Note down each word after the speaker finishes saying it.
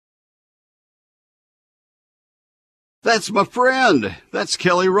That's my friend. That's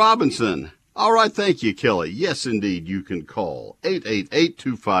Kelly Robinson. All right, thank you, Kelly. Yes, indeed, you can call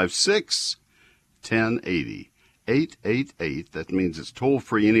 888-256-1080. 888, that means it's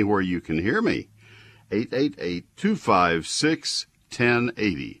toll-free anywhere you can hear me.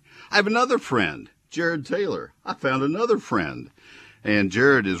 888-256-1080. I have another friend, Jared Taylor. I found another friend. And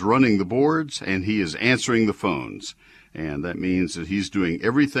Jared is running the boards, and he is answering the phones. And that means that he's doing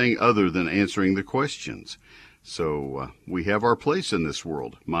everything other than answering the questions. So we have our place in this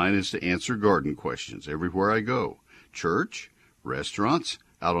world. Mine is to answer garden questions everywhere I go. Church, restaurants,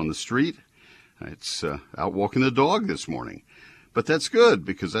 out on the street. It's out walking the dog this morning. But that's good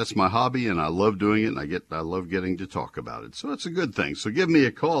because that's my hobby and I love doing it and I love getting to talk about it. So it's a good thing. So give me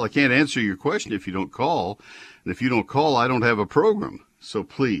a call. I can't answer your question if you don't call. And if you don't call, I don't have a program. So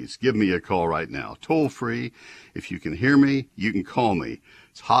please give me a call right now. Toll free. If you can hear me, you can call me.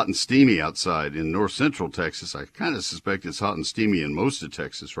 It's hot and steamy outside in north central Texas. I kind of suspect it's hot and steamy in most of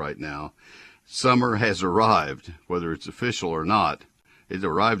Texas right now. Summer has arrived, whether it's official or not. It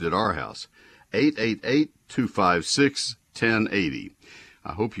arrived at our house. 888-256-1080.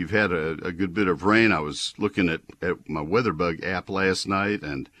 I hope you've had a good bit of rain. I was looking at my WeatherBug app last night,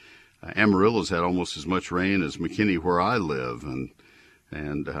 and Amarillo's had almost as much rain as McKinney, where I live, and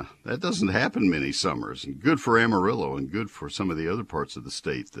that doesn't happen many summers. And good for Amarillo and good for some of the other parts of the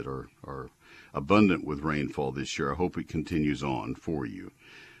state that are abundant with rainfall this year. I hope it continues on for you.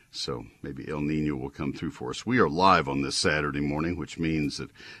 So maybe El Nino will come through for us. We are live on this Saturday morning, which means that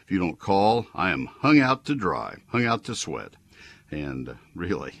if you don't call, I am hung out to dry, hung out to sweat. And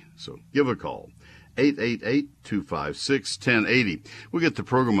really, so give a call. 888-256-1080. We'll get the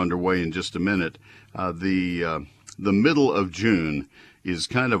program underway in just a minute. The middle of June is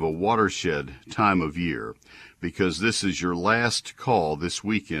kind of a watershed time of year because this is your last call this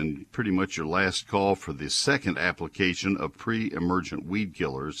weekend, pretty much your last call for the second application of pre-emergent weed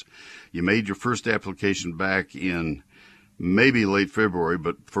killers. You made your first application back in maybe late February,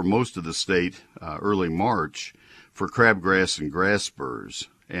 but for most of the state, early March, for crabgrass and grass spurs.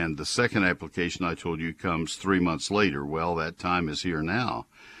 And the second application I told you comes 3 months later. Well, that time is here now.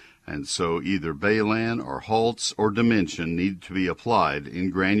 And so either Baylan or Haltz or Dimension need to be applied in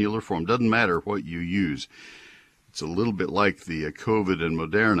granular form. Doesn't matter what you use. It's a little bit like the COVID and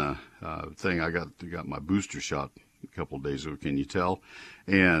Moderna thing. I got my booster shot a couple of days ago, can you tell?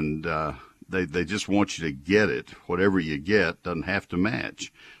 And they just want you to get it. Whatever you get doesn't have to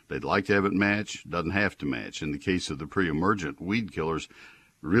match. They'd like to have it match, doesn't have to match. In the case of the pre-emergent weed killers,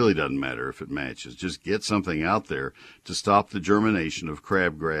 really doesn't matter if it matches. Just get something out there to stop the germination of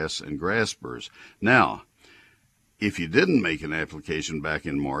crabgrass and grass spurs. Now, if you didn't make an application back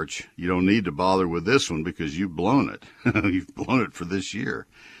in March, you don't need to bother with this one because you've blown it. You've blown it for this year.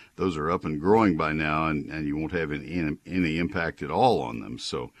 Those are up and growing by now, and you won't have any impact at all on them.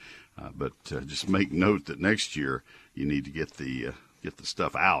 So, but just make note that next year you need to get the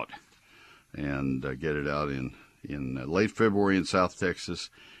stuff out and get it out in late February in South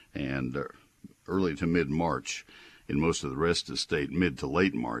Texas and early to mid-March in most of the rest of the state, mid to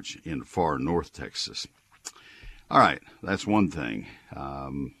late March in far north Texas. All right, that's one thing.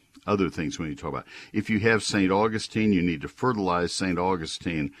 Other things we need to talk about. If you have St. Augustine, you need to fertilize St.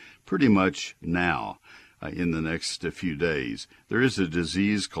 Augustine pretty much now in the next few days. There is a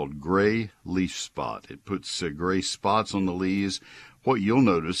disease called gray leaf spot. It puts gray spots on the leaves. What you'll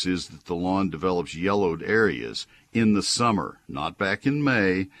notice is that the lawn develops yellowed areas in the summer, not back in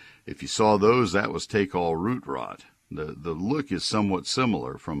May. If you saw those, that was take-all root rot. The look is somewhat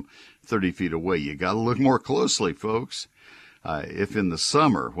similar from 30 feet away. You got to look more closely, folks. If in the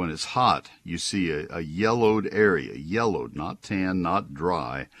summer, when it's hot, you see a yellowed area, yellowed, not tan, not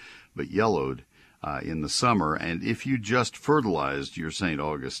dry, but yellowed in the summer, and if you just fertilized your St.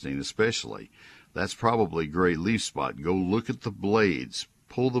 Augustine especially, that's probably gray leaf spot. Go look at the blades.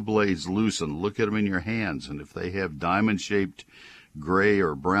 Pull the blades loose and look at them in your hands. And if they have diamond-shaped gray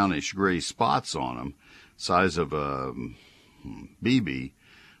or brownish gray spots on them, size of a BB,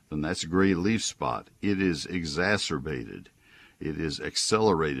 then that's a gray leaf spot. It is exacerbated. It is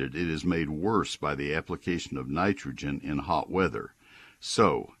accelerated. It is made worse by the application of nitrogen in hot weather.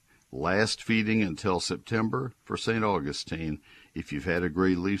 So, last feeding until September for St. Augustine, if you've had a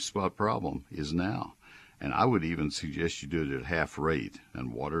gray leaf spot problem, is now. And I would even suggest you do it at half rate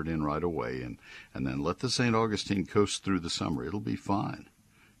and water it in right away and then let the St. Augustine coast through the summer. It'll be fine.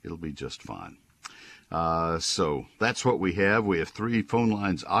 It'll be just fine. So that's what we have. We have 3 phone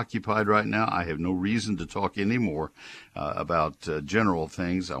lines occupied right now. I have no reason to talk anymore about general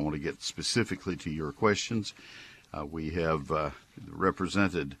things. I want to get specifically to your questions. We have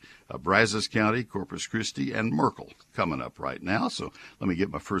represented Brazos County, Corpus Christi, and Merkel coming up right now. So let me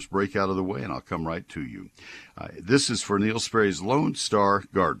get my first break out of the way, and I'll come right to you. This is for Neil Sperry's Lone Star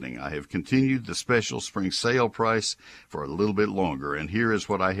Gardening. I have continued the special spring sale price for a little bit longer, and here is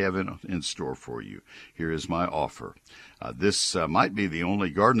what I have in store for you. Here is my offer. This might be the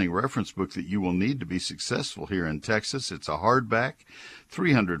only gardening reference book that you will need to be successful here in Texas. It's a hardback,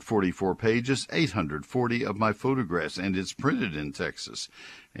 344 pages, 840 of my photographs, and it's printed in Texas.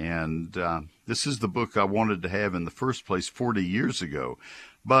 And this is the book I wanted to have in the first place 40 years ago.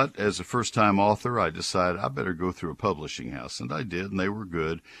 But as a first-time author, I decided I better go through a publishing house, and I did, and they were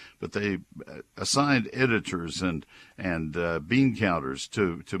good. But they assigned editors and bean counters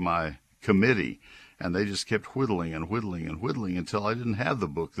to my committee, and they just kept whittling and whittling and whittling until I didn't have the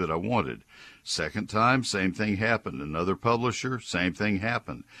book that I wanted. Second time, same thing happened. Another publisher, same thing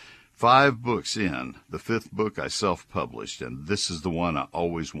happened. 5 books in, the 5th book I self-published, and this is the one I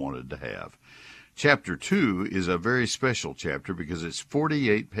always wanted to have. Chapter 2 is a very special chapter because it's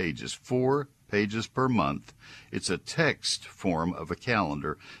 48 pages, 4 pages per month. It's a text form of a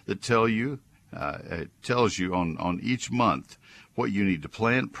calendar that tells you on each month what you need to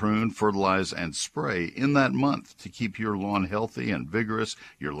plant, prune, fertilize, and spray in that month to keep your lawn healthy and vigorous,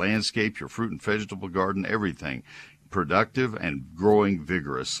 your landscape, your fruit and vegetable garden, everything productive and growing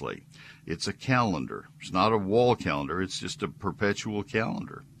vigorously. It's a calendar. It's not a wall calendar. It's just a perpetual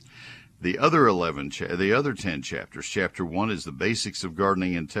calendar. The other 10 chapters, Chapter 1 is the basics of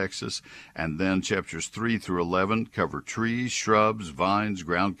gardening in Texas, and then chapters 3 through 11 cover trees, shrubs, vines,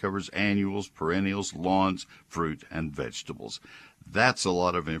 ground covers, annuals, perennials, lawns, fruit, and vegetables. That's a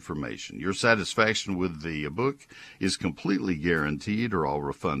lot of information. Your satisfaction with the book is completely guaranteed, or I'll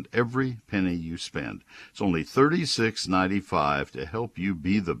refund every penny you spend. It's only $36.95 to help you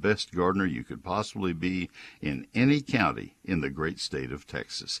be the best gardener you could possibly be in any county in the great state of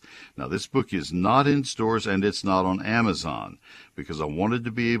Texas. Now, this book is not in stores, and it's not on Amazon, because I wanted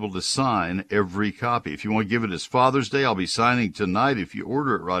to be able to sign every copy. If you want to give it as Father's Day, I'll be signing tonight. If you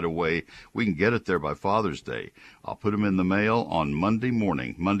order it right away, we can get it there by Father's Day. I'll put them in the mail on Monday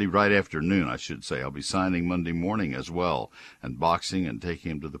morning, Monday right afternoon, I should say. I'll be signing Monday morning as well, and boxing and taking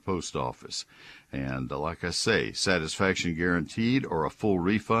them to the post office. And like I say, satisfaction guaranteed or a full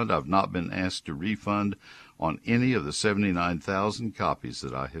refund. I've not been asked to refund on any of the 79,000 copies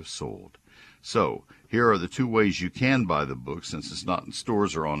that I have sold. So here are the 2 ways you can buy the book. Since it's not in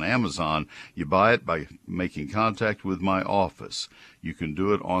stores or on Amazon, you buy it by making contact with my office. You can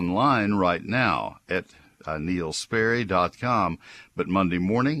do it online right now at neilsperry.com, but Monday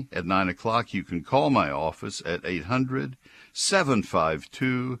morning at 9 o'clock you can call my office at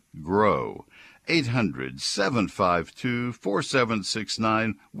 800-752-GROW.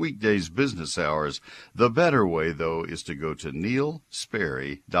 800-752-4769, weekdays business hours. The better way, though, is to go to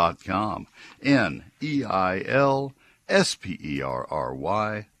neilsperry.com,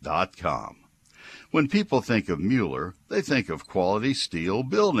 neilsperry.com. When people think of Mueller, they think of quality steel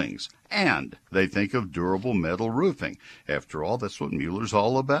buildings, and they think of durable metal roofing. After all, that's what Mueller's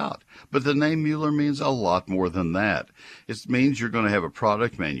all about. But the name Mueller means a lot more than that. It means you're going to have a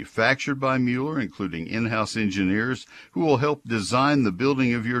product manufactured by Mueller, including in-house engineers who will help design the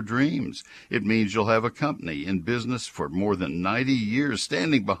building of your dreams. It means you'll have a company in business for more than 90 years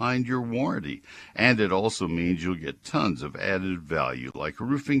standing behind your warranty. And it also means you'll get tons of added value, like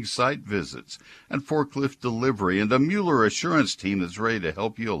roofing site visits and forklift delivery and a Mueller assurance team that's ready to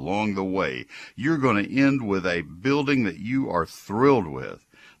help you along the way. You're going to end with a building that you are thrilled with.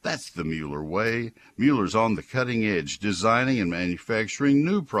 That's the Mueller way. Mueller's on the cutting edge, designing and manufacturing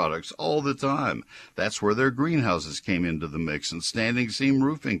new products all the time. That's where their greenhouses came into the mix and standing seam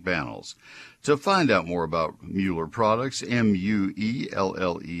roofing panels. To find out more about Mueller products,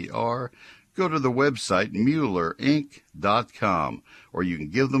 Mueller, go to the website MuellerInc.com, or you can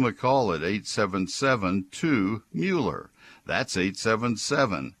give them a call at 877-2-MUELLER. That's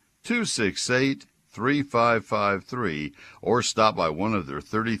 877-268-3553, or stop by one of their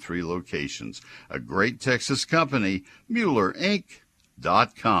 33 locations. A great Texas company,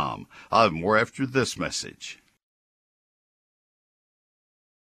 MuellerInc.com. I'll have more after this message.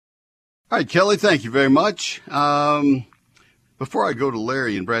 All right, Kelly, thank you very much. Before I go to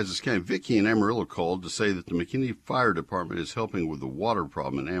Larry in Brazos County, Vicki in Amarillo called to say that the McKinney Fire Department is helping with the water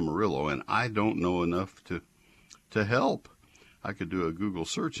problem in Amarillo, and I don't know enough to help. I could do a Google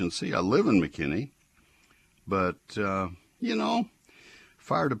search and see. I live in McKinney, but,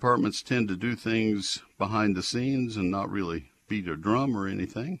 fire departments tend to do things behind the scenes and not really beat a drum or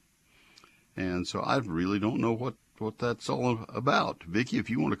anything. And so I really don't know what that's all about. Vicki, if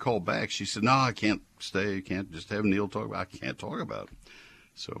you want to call back, she said, no, I can't stay. I can't just have Neil talk about it. I can't talk about it.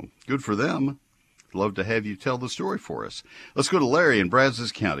 So good for them. Love to have you tell the story for us. Let's go to Larry in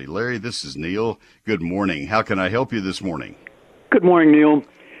Brazos County. Larry, this is Neil. Good morning. How can I help you this morning? Good morning, Neil.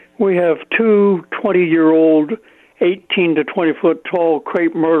 We have two 20-year-old, 18 to 20-foot tall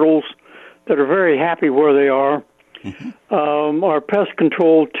crepe myrtles that are very happy where they are. Mm-hmm. Our pest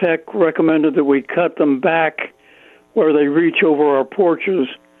control tech recommended that we cut them back where they reach over our porches.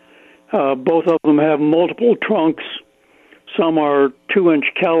 Both of them have multiple trunks. Some are 2-inch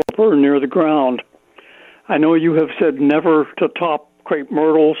caliper near the ground. I know you have said never to top crepe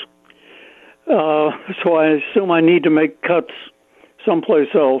myrtles, so I assume I need to make cuts someplace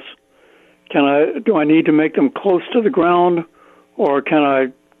else. Do I need to make them close to the ground, or can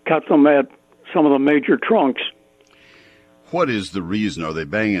I cut them at some of the major trunks? What is the reason? Are they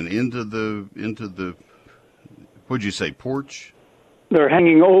banging into the what'd you say, porch? They're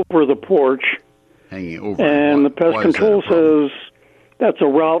hanging over the porch. Hanging over. And the pest control says that's a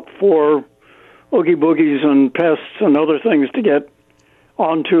route for oogie boogies and pests and other things to get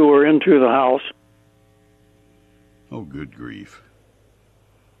onto or into the house. Oh, good grief.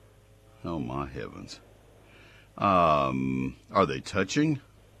 Oh, my heavens. Are they touching?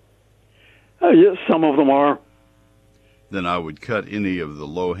 Yes, some of them are. Then I would cut any of the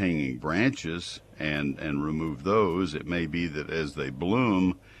low-hanging branches and remove those. It may be that as they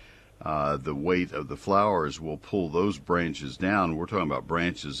bloom, the weight of the flowers will pull those branches down. We're talking about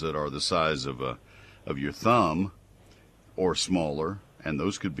branches that are the size of your thumb or smaller, and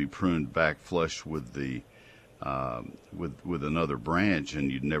those could be pruned back flush with the with another branch,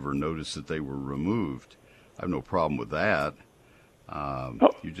 and you'd never notice that they were removed. I have no problem with that.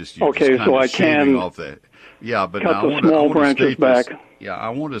 You're just kind of shaving off that. Yeah, but cut the small branches back. Yeah, I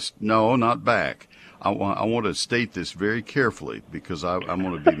want to. No, not back. I want to state this very carefully because I'm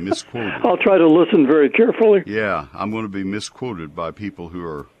going to be misquoted. I'll try to listen very carefully. Yeah, I'm going to be misquoted by people who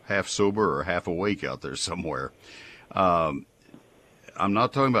are half sober or half awake out there somewhere. I'm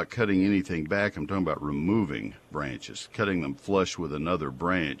not talking about cutting anything back. I'm talking about removing branches, cutting them flush with another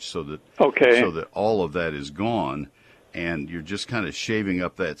branch so that all of that is gone, and you're just kind of shaving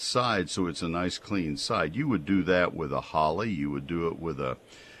up that side so it's a nice clean side. You would do that with a holly. You would do it with a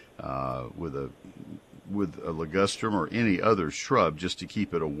ligustrum or any other shrub just to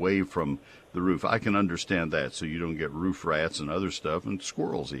keep it away from the roof. I can understand that, so you don't get roof rats and other stuff, and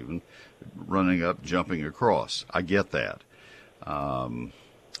squirrels even running up, jumping across. I get that.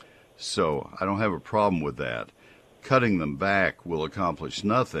 So I don't have a problem with that. Cutting them back will accomplish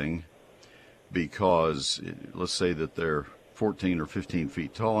nothing because let's say that they're 14 or 15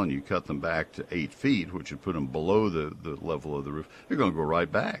 feet tall and you cut them back to 8 feet, which would put them below the level of the roof, they're going to go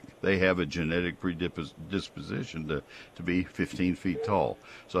right back. They have a genetic predisposition to be 15 feet tall.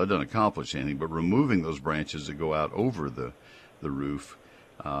 So it doesn't accomplish anything, but removing those branches that go out over the roof.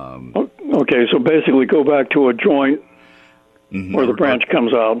 Okay, so basically go back to a joint where the branch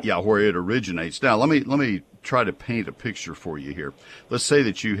comes out. Yeah, where it originates. Now, let me try to paint a picture for you here. Let's say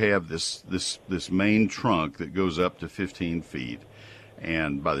that you have this main trunk that goes up to 15 feet,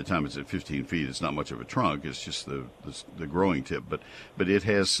 and by the time it's at 15 feet, it's not much of a trunk. It's just the growing tip, but it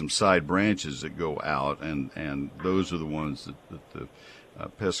has some side branches that go out, and those are the ones that the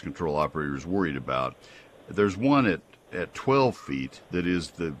pest control operator is worried about. There's one at 12 feet that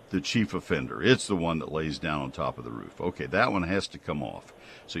is the chief offender. It's the one that lays down on top of the roof. Okay, that one has to come off.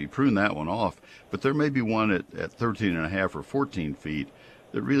 So you prune that one off, but there may be one at 13 and a half or 14 feet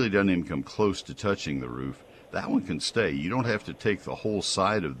that really doesn't even come close to touching the roof. That one can stay. You don't have to take the whole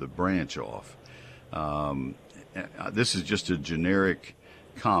side of the branch off. This is just a generic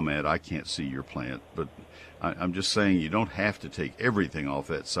comment. I can't see your plant, but I'm just saying you don't have to take everything off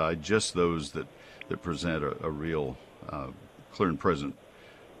that side, just those that present a real clear and present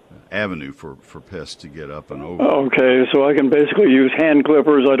avenue for pests to get up and over. Okay, so I can basically use hand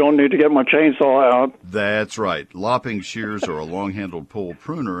clippers. I don't need to get my chainsaw out. That's right. Lopping shears or a long-handled pole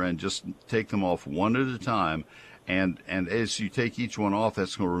pruner, and just take them off one at a time. And as you take each one off,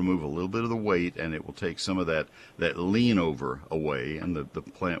 that's going to remove a little bit of the weight, and it will take some of that lean over away, and the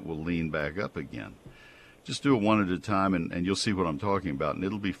plant will lean back up again. Just do it one at a time, and you'll see what I'm talking about, and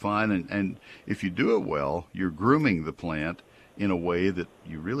it'll be fine. And if you do it well, you're grooming the plant in a way that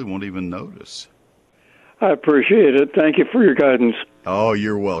you really won't even notice. I appreciate it. Thank you for your guidance. Oh,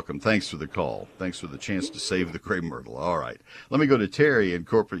 you're welcome. Thanks for the call. Thanks for the chance to save the crepe myrtle. All right. Let me go to Terry in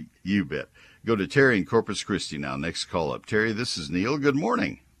Corpus. You bet. Go to Terry in Corpus Christi now. Next call up. Terry, this is Neil. Good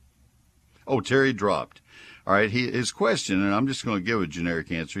morning. Oh, Terry dropped. All right, his question, and I'm just going to give a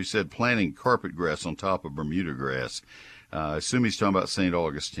generic answer. He said planting carpet grass on top of Bermuda grass. I assume he's talking about St.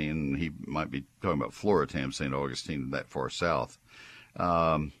 Augustine, and he might be talking about Floritam, St. Augustine, that far south.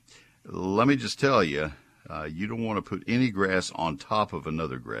 Let me just tell you, you don't want to put any grass on top of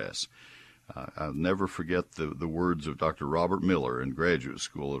another grass. I'll never forget the words of Dr. Robert Miller in graduate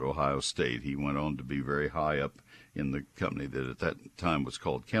school at Ohio State. He went on to be very high up in the company that at that time was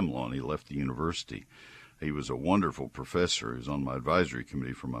called Chemlaw. He left the university. He was a wonderful professor. He was on my advisory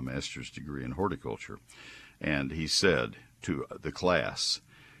committee for my master's degree in horticulture. And he said to the class,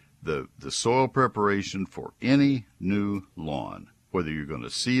 the soil preparation for any new lawn, whether you're going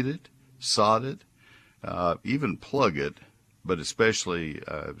to seed it, sod it, even plug it, but especially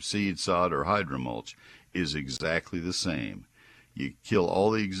seed, sod, or hydromulch, is exactly the same. You kill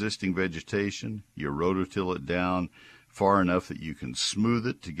all the existing vegetation, you rototill it down far enough that you can smooth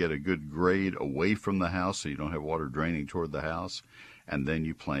it to get a good grade away from the house so you don't have water draining toward the house, and then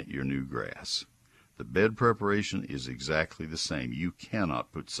you plant your new grass. The bed preparation is exactly the same. You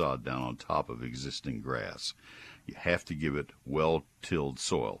cannot put sod down on top of existing grass. You have to give it well-tilled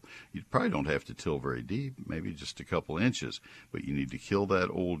soil. You probably don't have to till very deep, maybe just a couple inches, but you need to kill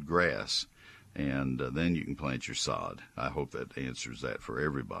that old grass, and then you can plant your sod. I hope that answers that for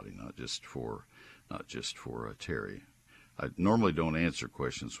everybody, not just for Terry. I normally don't answer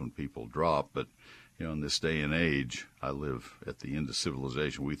questions when people drop, but in this day and age, I live at the end of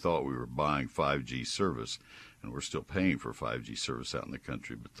civilization. We thought we were buying 5G service, and we're still paying for 5G service out in the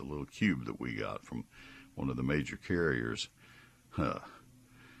country, but the little cube that we got from one of the major carriers,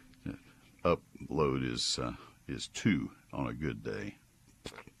 upload is 2 on a good day.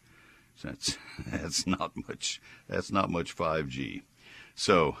 That's not much 5G.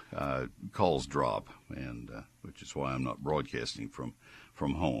 So calls drop, and which is why I'm not broadcasting from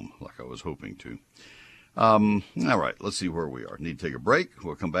home like I was hoping to. All right, let's see where we are. Need to take a break.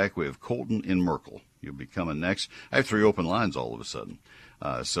 We'll come back. We have Colton in Merkel. You'll be coming next. I have 3 open lines all of a sudden.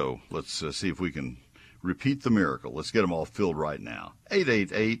 So let's see if we can repeat the miracle. Let's get them all filled right now.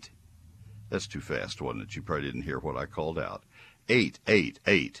 888. That's too fast, wasn't it? You probably didn't hear what I called out.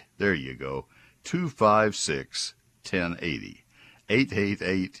 888. There you go. 256-1080.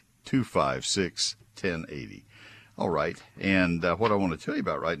 888-256-1080. All right, and what I want to tell you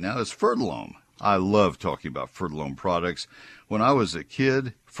about right now is Fertilome. I love talking about Fertilome products. When I was a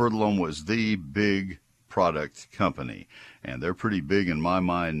kid, Fertilome was the big product company, and they're pretty big in my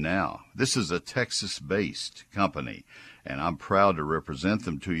mind now. This is a Texas-based company, and I'm proud to represent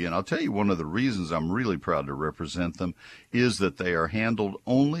them to you. And I'll tell you, one of the reasons I'm really proud to represent them is that they are handled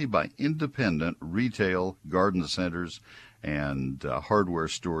only by independent retail garden centers and hardware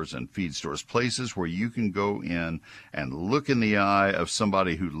stores and feed stores, places where you can go in and look in the eye of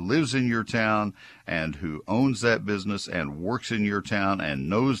somebody who lives in your town and who owns that business and works in your town and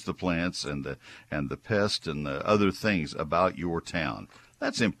knows the plants and the pest and the other things about your town.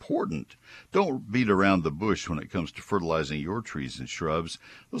 That's important. Don't beat around the bush when it comes to fertilizing your trees and shrubs.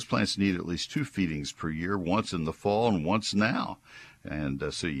 Those plants need at least 2 feedings per year, once in the fall and once now. And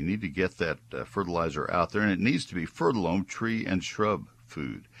so you need to get that fertilizer out there, and it needs to be Fertilome tree and shrub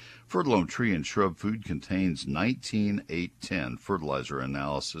food. Fertilome tree and shrub food contains 19-8-10 fertilizer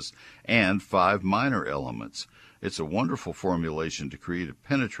analysis and 5 minor elements. It's a wonderful formulation to create a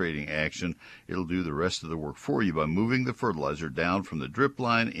penetrating action. It'll do the rest of the work for you by moving the fertilizer down from the drip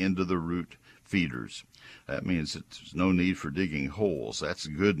line into the root feeders. That means that there's no need for digging holes. That's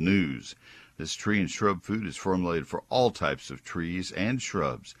good news. This tree and shrub food is formulated for all types of trees and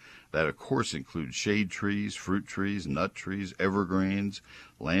shrubs. That, of course, includes shade trees, fruit trees, nut trees, evergreens,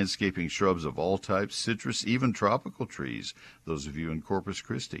 landscaping shrubs of all types, citrus, even tropical trees, those of you in Corpus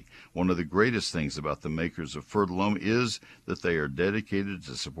Christi. One of the greatest things about the makers of Fertilome is that they are dedicated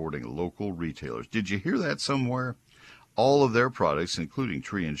to supporting local retailers. Did you hear that somewhere? All of their products, including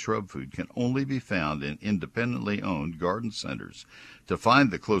tree and shrub food, can only be found in independently owned garden centers. To find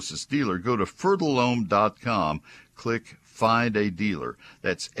the closest dealer, go to Fertilome.com, click Find a Dealer.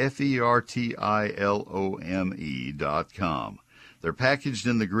 That's Fertilome.com. They're packaged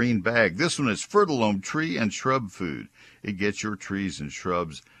in the green bag. This one is Fertilome Tree and Shrub Food. It gets your trees and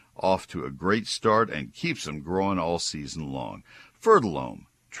shrubs off to a great start and keeps them growing all season long. Fertilome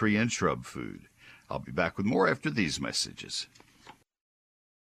Tree and Shrub Food. I'll be back with more after these messages.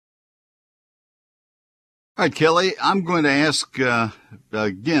 All right, Kelly, I'm going to ask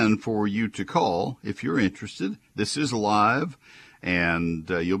again for you to call if you're interested. This is live, and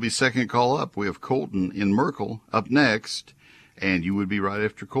you'll be second call up. We have Colton in Merkel up next, and you would be right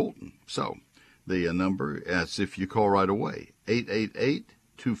after Colton. So the number is, if you call right away,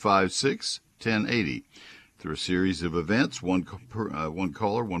 888-256-1080. through a series of events. One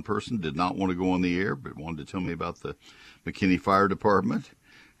caller, one person did not want to go on the air, but wanted to tell me about the McKinney Fire Department.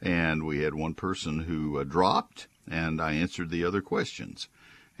 And we had one person who dropped, and I answered the other questions.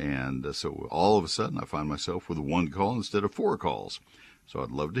 And so all of a sudden, I find myself with one call instead of 4 calls. So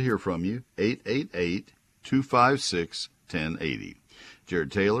I'd love to hear from you. 888-256-1080.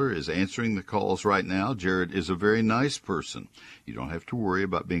 Jared Taylor is answering the calls right now. Jared is a very nice person. You don't have to worry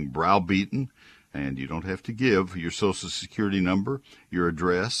about being browbeaten, and you don't have to give your Social Security number, your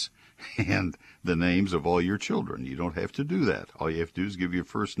address, and the names of all your children. You don't have to do that. All you have to do is give your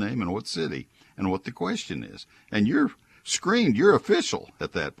first name and what city and what the question is. And you're screened. You're official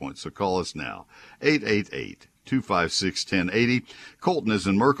at that point. So call us now. 888-256-1080. Colton is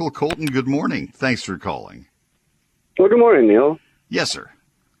in Merkel. Colton, good morning. Thanks for calling. Well, good morning, Neil. Yes, sir.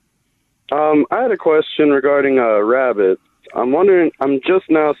 I had a question regarding rabbits. I'm wondering, I'm just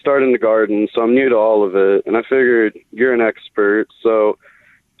now starting the garden, so I'm new to all of it, and I figured you're an expert, so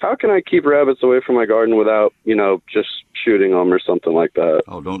how can I keep rabbits away from my garden without, just shooting them or something like that?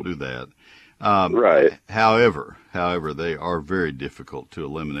 Oh, don't do that. Right. However, they are very difficult to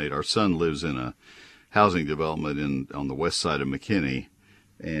eliminate. Our son lives in a housing development on the west side of McKinney,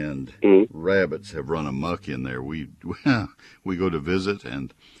 and rabbits have run amok in there. We go to visit,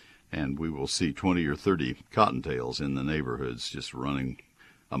 and we will see 20 or 30 cottontails in the neighborhoods just running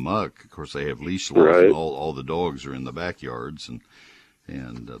amok. Of course, they have leash laws, Right. and all the dogs are in the backyards, and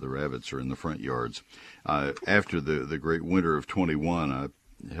the rabbits are in the front yards. After the great winter of 21, I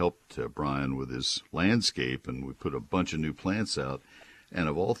helped Brian with his landscape, and we put a bunch of new plants out. And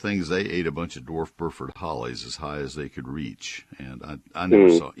of all things, they ate a bunch of dwarf Burford hollies as high as they could reach. And I never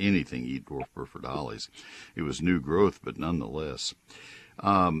saw anything eat dwarf Burford hollies. It was new growth, but nonetheless.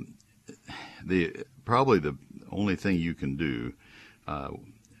 Probably the only thing you can do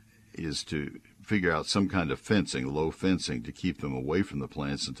is to figure out some kind of fencing, low fencing, to keep them away from the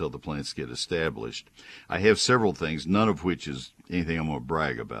plants until the plants get established. I have several things, none of which is anything I'm going to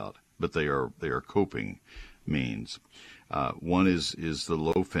brag about, but they are coping means. One is the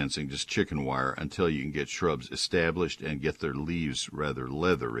low fencing, just chicken wire, until you can get shrubs established and get their leaves rather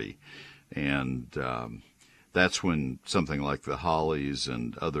leathery. And that's when something like the hollies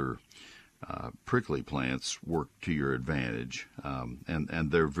and other prickly plants work to your advantage.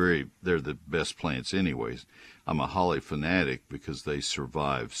 And they're the best plants anyways. I'm a holly fanatic because they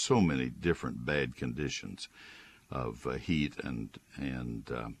survive so many different bad conditions of heat and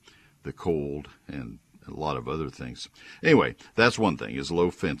the cold and a lot of other things. Anyway, that's one thing, is low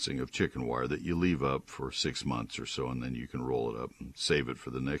fencing of chicken wire that you leave up for 6 months or so, and then you can roll it up and save it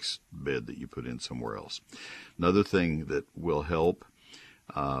for the next bed that you put in somewhere else. Another thing that will help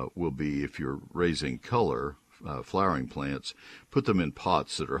will be, if you're raising flowering plants, put them in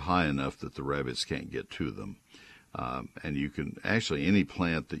pots that are high enough that the rabbits can't get to them. And you can actually, any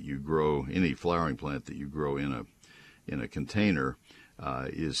plant that you grow, any flowering plant that you grow in a container,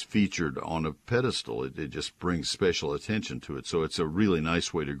 is featured on a pedestal. It just brings special attention to it. So it's a really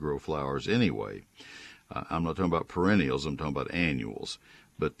nice way to grow flowers anyway. I'm not talking about perennials, I'm talking about annuals.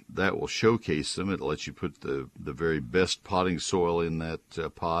 But that will showcase them. It lets you put the very best potting soil in that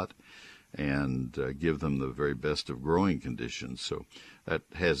pot and give them the very best of growing conditions. So that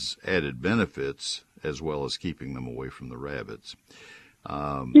has added benefits as well as keeping them away from the rabbits.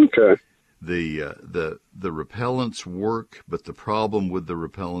 Okay. The repellents work, but the problem with the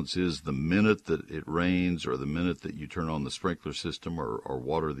repellents is the minute that it rains or the minute that you turn on the sprinkler system or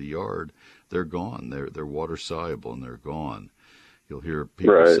water the yard, they're gone. They're water soluble and they're gone. You'll hear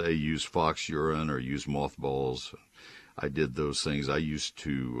people say use fox urine or use mothballs. I did those things. I used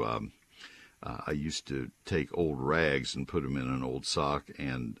to take old rags and put them in an old sock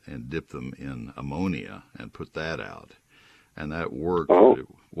and dip them in ammonia and put that out. And that worked. Oh. It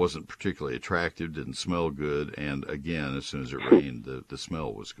wasn't particularly attractive, didn't smell good, and again, as soon as it rained, the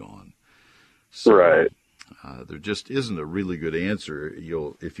smell was gone. So, there just isn't a really good answer.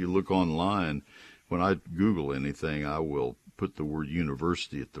 If you look online, when I Google anything, I will put the word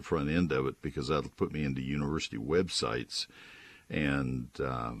university at the front end of it because that'll put me into university websites, and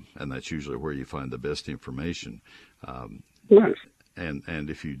that's usually where you find the best information. Nice. And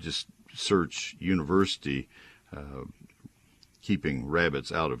if you just search university, keeping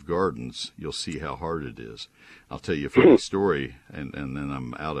rabbits out of gardens, you'll see how hard it is. I'll tell you a funny story, and then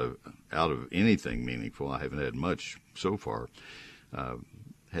I'm out of anything meaningful. I haven't had much so far.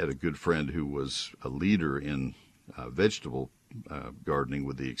 Had a good friend who was a leader in vegetable gardening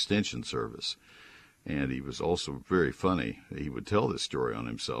with the Extension Service, and he was also very funny. He would tell this story on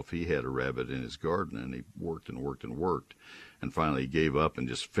himself. He had a rabbit in his garden, and he worked and worked and worked, and finally he gave up and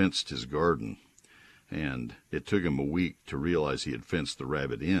just fenced his garden. And it took him a week to realize he had fenced the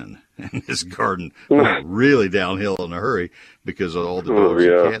rabbit in. And his garden went really downhill in a hurry because all the dogs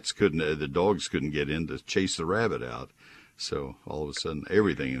and cats the dogs couldn't get in to chase the rabbit out. So all of a sudden,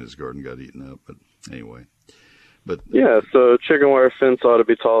 everything in his garden got eaten up. But anyway. Yeah, so chicken wire fence ought to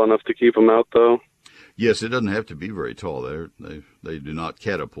be tall enough to keep them out, though. Yes, it doesn't have to be very tall. They do not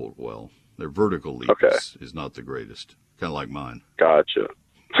catapult well. Their vertical leap is not the greatest, kind of like mine. Gotcha.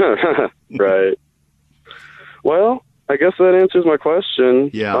 Right. Well, I guess that answers my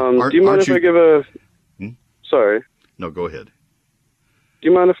question. Yeah. Do you mind if I give a... Sorry. No, go ahead. Do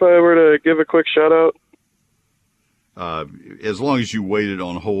you mind if I were to give a quick shout-out? As long as you waited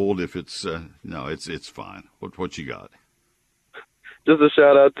on hold, if it's... no, it's fine. What you got? Just a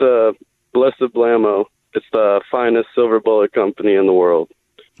shout-out to Blessed Blammo. It's the finest silver bullet company in the world.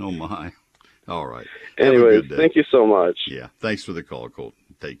 Oh, my. All right. Anyways, thank you so much. Yeah, thanks for the call, Colton.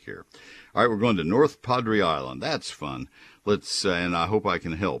 Take care. All right, we're going to North Padre Island. That's fun. Let's, and I hope I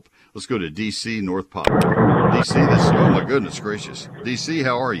can help. Let's go to D.C., North Padre. D.C., oh my goodness gracious. D.C.,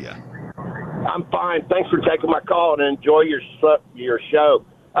 how are you? I'm fine. Thanks for taking my call and enjoy your show.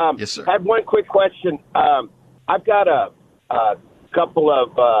 Yes, sir. I have one quick question. I've got a couple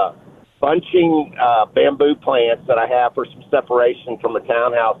of bunching bamboo plants that I have for some separation from the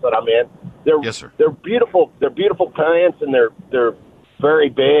townhouse that I'm in. Yes, sir. They're beautiful. They're beautiful plants, and they're very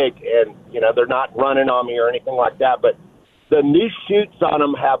big, and they're not running on me or anything like that. But the new shoots on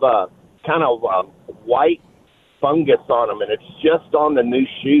them have a kind of white fungus on them, and it's just on the new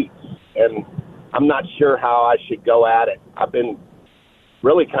shoots. And I'm not sure how I should go at it. I've been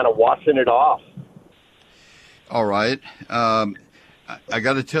really kind of washing it off. All right. I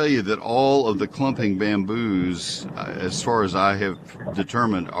got to tell you that all of the clumping bamboos, as far as I have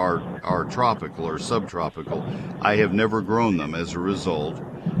determined, are tropical or subtropical. I have never grown them as a result.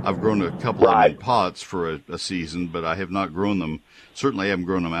 I've grown a couple of them in pots for a season, but I have not grown them. Certainly haven't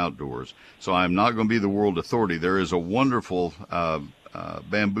grown them outdoors. So I'm not going to be the world authority. There is a wonderful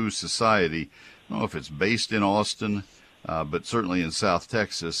bamboo society. I don't know if it's based in Austin, but certainly in South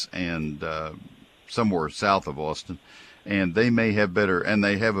Texas and somewhere south of Austin. And they may have better, and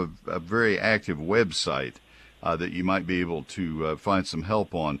they have a very active website that you might be able to find some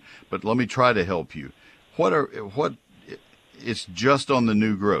help on. But let me try to help you. It's just on the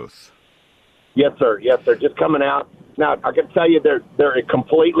new growth. Yes, sir. Yes, sir. Just coming out. Now, I can tell you they're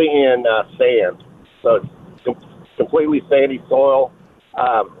completely in sand. So it's completely sandy soil.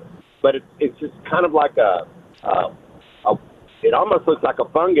 But it's just kind of like it almost looks like a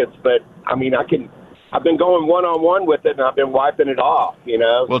fungus, but I mean, I've been going one-on-one with it, and I've been wiping it off,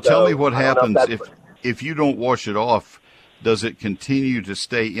 Well, tell me what happens if you don't wash it off. Does it continue to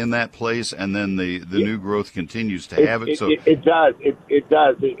stay in that place, and then the new growth continues to have it? It does. It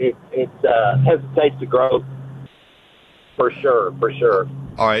does. It hesitates to grow for sure.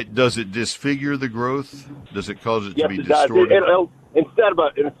 All right. Does it disfigure the growth? Does it cause it to be distorted? distorted? It'll, instead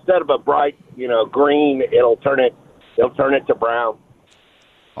of a bright, green, it'll turn it to brown.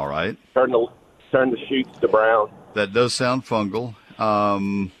 All right. Turn the shoots to brown. That does sound fungal.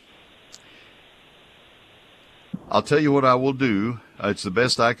 I'll tell you what I will do. It's the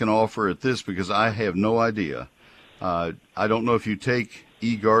best I can offer at this because I have no idea. I don't know if you take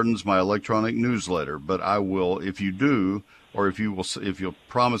eGardens, my electronic newsletter, but I will if you do, or if you'll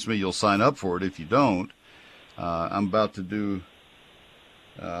promise me you'll sign up for it. If you don't, I'm about to do.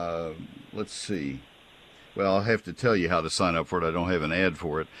 Let's see. Well, I'll have to tell you how to sign up for it. I don't have an ad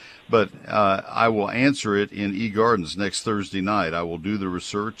for it. But I will answer it in eGardens next Thursday night. I will do the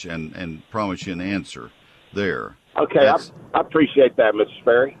research and promise you an answer there. Okay, I appreciate that, Mr.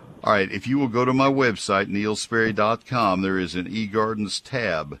 Sperry. All right, if you will go to my website, neilsperry.com, there is an eGardens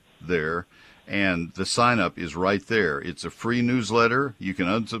tab there, and the sign-up is right there. It's a free newsletter. You can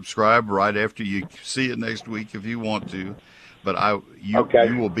unsubscribe right after you see it next week if you want to. But you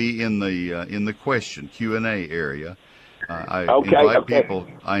will be in the question Q&A area.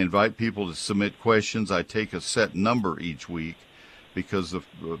 I invite people to submit questions. I take a set number each week because of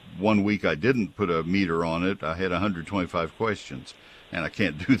 1 week I didn't put a meter on it. I had 125 questions, and I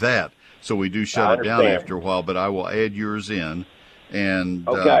can't do that. So we do shut it down after a while. But I will add yours in, and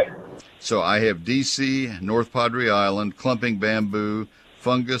so I have D.C., North Padre Island, clumping bamboo,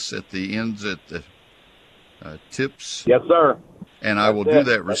 fungus at the ends at the tips. Yes, sir. And I will do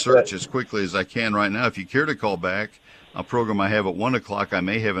that research as quickly as I can right now. If you care to call back, a program I have at 1 o'clock, I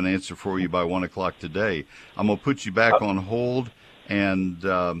may have an answer for you by 1 o'clock today. I'm going to put you back on hold, and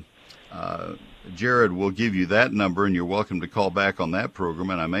Jared will give you that number, and you're welcome to call back on that program,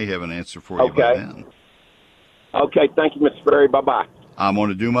 and I may have an answer for you by then. Okay, thank you, Mr. Sperry. Bye-bye. I'm going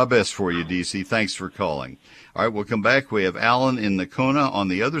to do my best for you, DC. Thanks for calling. All right, we'll come back. We have Alan in Nacona on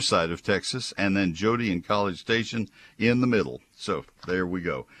the other side of Texas, and then Jody in College Station in the middle. So there we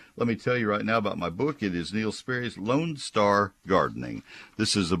go. Let me tell you right now about my book. It is Neil Sperry's Lone Star Gardening.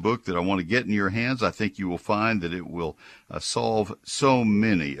 This is a book that I want to get in your hands. I think you will find that it will solve so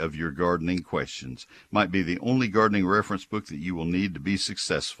many of your gardening questions. Might be the only gardening reference book that you will need to be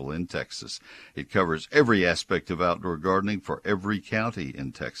successful in Texas. It covers every aspect of outdoor gardening for every county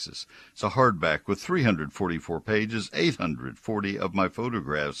in Texas. It's a hardback with 344 pages, 840 of my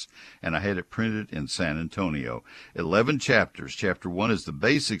photographs, and I had it printed in San Antonio. 11 chapters. Chapter 1 is the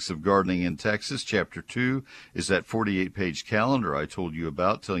basics of gardening in Texas. Chapter 2 is that 48-page calendar I told you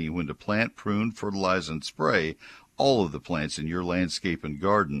about, telling you when to plant, prune, fertilize, and spray all of the plants in your landscape and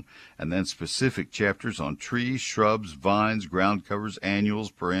garden, and then specific chapters on trees, shrubs, vines, ground covers, annuals,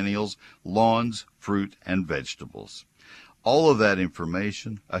 perennials, lawns, fruit, and vegetables. All of that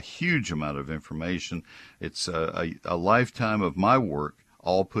information, a huge amount of information. It's a lifetime of my work,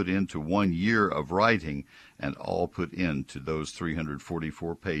 all put into 1 year of writing and all put into those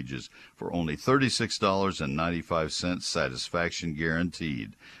 344 pages for only $36.95, satisfaction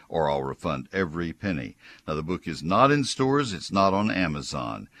guaranteed, or I'll refund every penny. Now, the book is not in stores. It's not on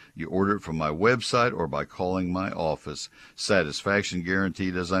Amazon. You order it from my website or by calling my office. Satisfaction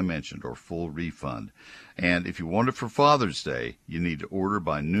guaranteed, as I mentioned, or full refund. And if you want it for Father's Day, you need to order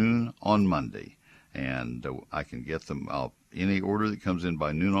by noon on Monday. And I can get them. Any order that comes in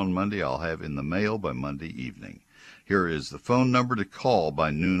by noon on Monday, I'll have in the mail by Monday evening. Here is the phone number to call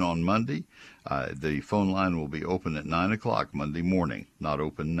by noon on Monday. The phone line will be open at 9 o'clock Monday morning, not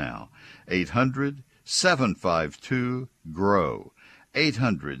open now. 800-752-GROW.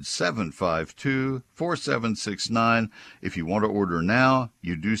 800-752-4769. If you want to order now,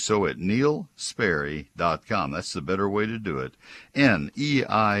 you do so at neilsperry.com. That's the better way to do it.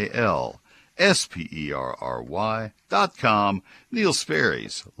 NEILSPERRY.com. Neil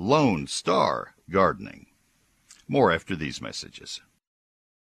Sperry's Lone Star Gardening. More after these messages.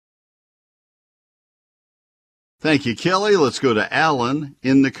 Thank you, Kelly. Let's go to Alan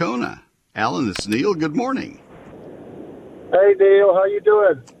in Nacona. Alan, it's Neil. Good morning. Hey, Neil. How you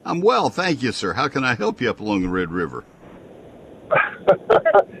doing? I'm well, thank you, sir. How can I help you up along the Red River?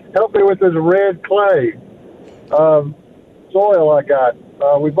 Help me with this red clay soil I got.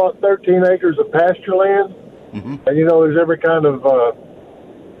 We bought 13 acres of pasture land, and there's every kind of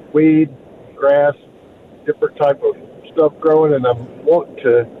weed, grass, different type of stuff growing, and I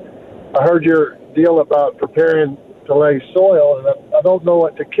heard your deal about preparing to lay soil, and I don't know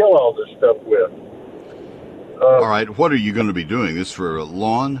what to kill all this stuff with. All right, what are you going to be doing? This for a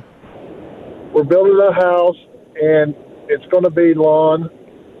lawn? We're building a house, and it's going to be lawn,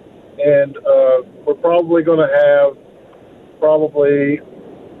 and we're probably going to have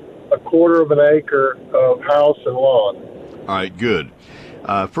a quarter of an acre of house and lawn. All right, good.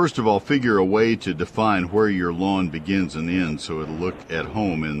 First of all, figure a way to define where your lawn begins and ends so it'll look at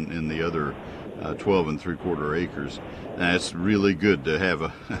home in the other 12 3/4 acres. That's really good to have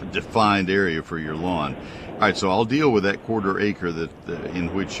a defined area for your lawn. All right, so I'll deal with that quarter acre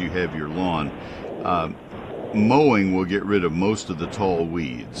in which you have your lawn. Mowing will get rid of most of the tall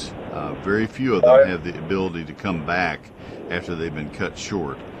weeds. Very few of them have the ability to come back after they've been cut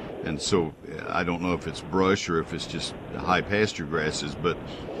short. And so I don't know if it's brush or if it's just high pasture grasses, but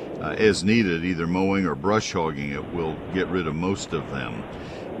as needed, either mowing or brush hogging it will get rid of most of them.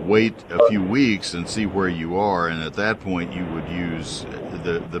 Wait a few weeks and see where you are, and at that point you would use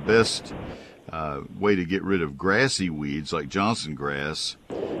the best way to get rid of grassy weeds like Johnson grass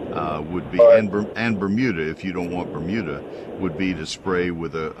would be, and Bermuda, if you don't want Bermuda, would be to spray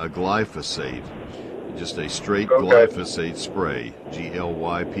with a glyphosate. Just a straight glyphosate spray,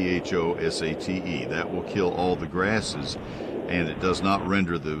 glyphosate. That will kill all the grasses, and it does not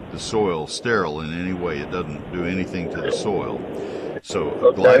render the soil sterile in any way. It doesn't do anything to the soil. So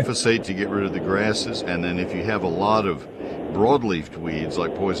glyphosate to get rid of the grasses, and then if you have a lot of broadleaf weeds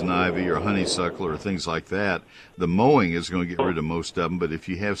like poison ivy or honeysuckle or things like that, the mowing is going to get rid of most of them, but if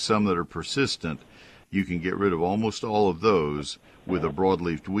you have some that are persistent, you can get rid of almost all of those with a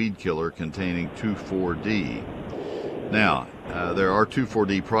broadleaf weed killer containing 2,4-D. Now, there are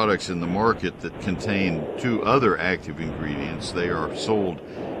 2,4-D products in the market that contain two other active ingredients. They are sold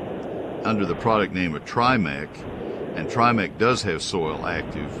under the product name of Trimec, and Trimec does have soil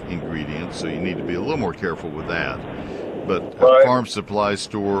active ingredients, so you need to be a little more careful with that. But a farm supply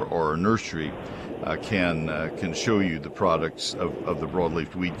store or a nursery can show you the products of the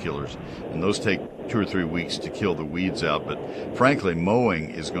broadleaf weed killers, and those take 2 or 3 weeks to kill the weeds out. But frankly,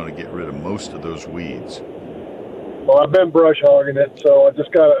 mowing is going to get rid of most of those weeds. Well, I've been brush hogging it, so I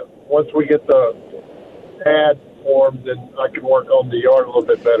just got to, once we get the ad formed, then I can work on the yard a little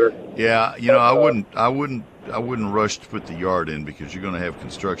bit better. Yeah, I wouldn't rush to put the yard in because you're going to have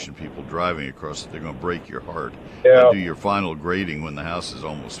construction people driving across it. They're going to break your heart. Yeah. Do your final grading when the house is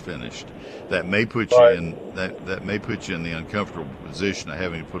almost finished. That may put Right. you in that may put you in the uncomfortable position of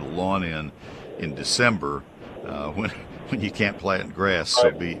having to put a lawn in December when you can't plant grass. So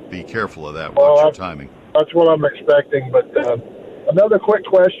be careful of that. Watch your timing. That's what I'm expecting. But another quick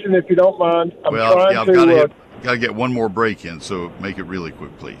question, if you don't mind. I've got to get one more break in, so make it really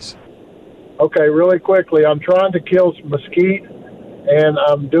quick, please. Okay, really quickly. I'm trying to kill some mesquite, and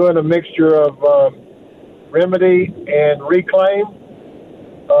I'm doing a mixture of Remedy and Reclaim.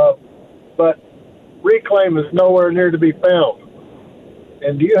 But Reclaim is nowhere near to be found.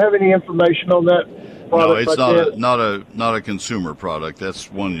 And do you have any information on that product? No, it's not a consumer product. That's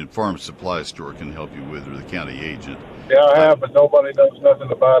one the farm supply store can help you with, or the county agent. Yeah, I have, but nobody knows nothing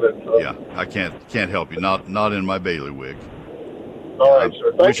about it. So. Yeah, I can't help you. Not in my bailiwick. All right,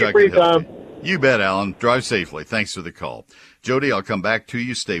 sir. Thank you for your time. You bet, Alan. Drive safely. Thanks for the call. Jody, I'll come back to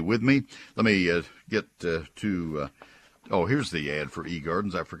you. Stay with me. Let me get here's the ad for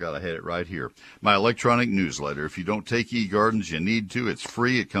eGardens. I forgot I had it right here. My electronic newsletter. If you don't take eGardens, you need to. It's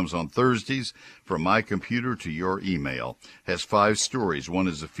free. It comes on Thursdays from my computer to your email. Has 5 stories. One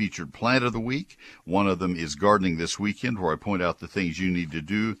is a featured plant of the week. One of them is gardening this weekend, where I point out the things you need to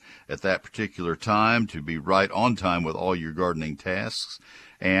do at that particular time to be right on time with all your gardening tasks.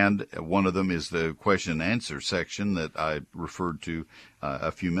 And one of them is the question and answer section that I referred to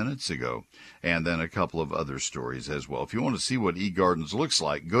a few minutes ago. And then a couple of other stories as well. If you want to see what eGardens looks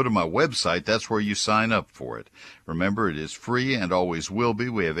like, go to my website. That's where you sign up for it. Remember, it is free and always will be.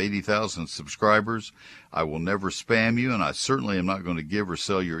 We have 80,000 subscribers. I will never spam you, and I certainly am not going to give or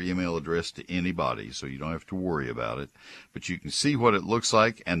sell your email address to anybody, so you don't have to worry about it. But you can see what it looks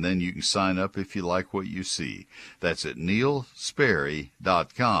like, and then you can sign up if you like what you see. That's at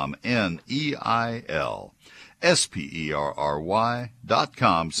neilsperry.com,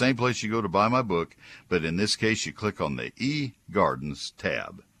 NeilSperry.com. Same place you go to buy my book, but in this case you click on the eGardens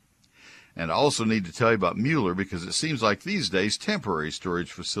tab. And I also need to tell you about Mueller, because it seems like these days temporary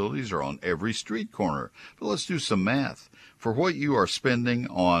storage facilities are on every street corner. But let's do some math. For what you are spending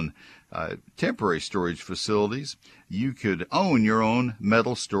on temporary storage facilities, you could own your own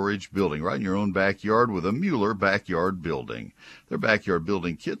metal storage building right in your own backyard with a Mueller backyard building. Their backyard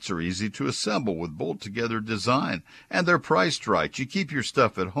building kits are easy to assemble with bolt-together design, and they're priced right. You keep your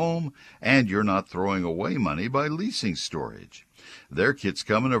stuff at home, and you're not throwing away money by leasing storage. Their kits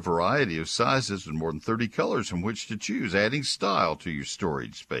come in a variety of sizes and more than 30 colors from which to choose, adding style to your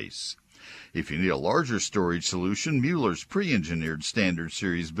storage space. If you need a larger storage solution, Mueller's pre-engineered standard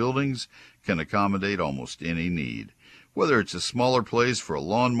series buildings can accommodate almost any need. Whether it's a smaller place for a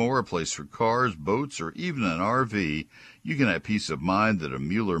lawnmower, a place for cars, boats, or even an RV, you can have peace of mind that a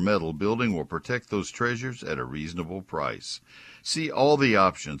Mueller metal building will protect those treasures at a reasonable price. See all the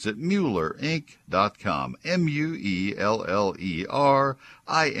options at MuellerInc.com,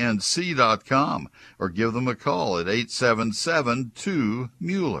 MuellerInc.com, or give them a call at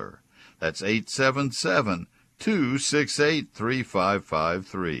 877-2-MUELLER. That's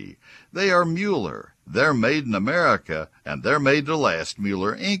 877-268-3553. They are Mueller. They're made in America, and they're made to last.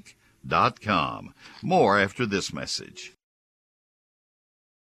 MuellerInc.com. More after this message.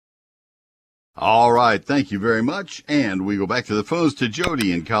 All right, thank you very much. And we go back to the phones to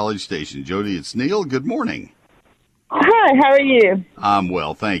Jody in College Station. Jody, it's Neil. Good morning. Hi, how are you? I'm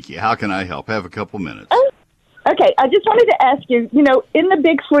well, thank you. How can I help? Have a couple minutes. Okay, I just wanted to ask you, in the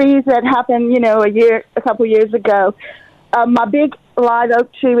big freeze that happened, a couple years ago, my big live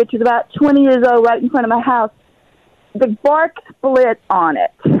oak tree, which is about 20 years old, right in front of my house, the bark split on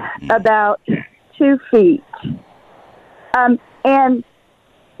it about 2 feet. And I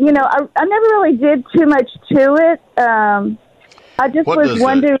never really did too much to it. I just was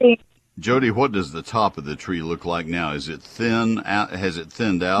wondering. Jody, what does the top of the tree look like now? Is it thin? Has it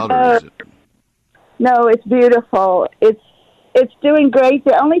thinned out? Or is it? No, it's beautiful. It's doing great.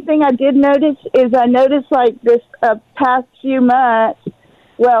 The only thing I did notice is like this past few months,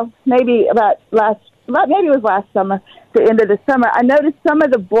 well, maybe it was last summer, the end of the summer, I noticed some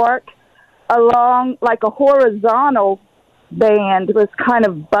of the bark along like a horizontal band was kind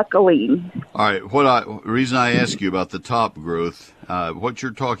of buckling. All right. The reason I ask you about the top growth, what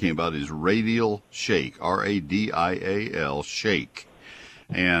you're talking about is radial shake, RADIAL, shake.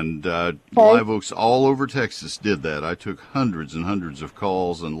 And live oaks all over Texas did that. I took hundreds and hundreds of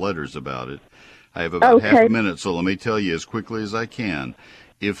calls and letters about it. I have about half a minute, so let me tell you as quickly as I can.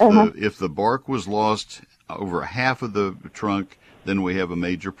 If the bark was lost over half of the trunk, then we have a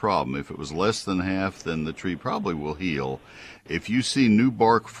major problem. If it was less than half, then the tree probably will heal. If you see new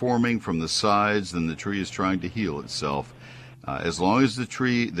bark forming from the sides, then the tree is trying to heal itself. As long as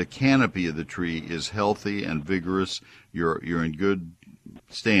the canopy of the tree is healthy and vigorous, you're in good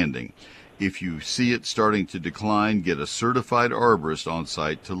standing. If you see it starting to decline, get a certified arborist on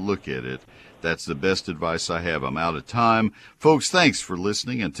site to look at it. That's the best advice I have. I'm out of time. Folks, thanks for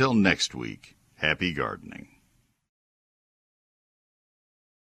listening. Until next week, happy gardening.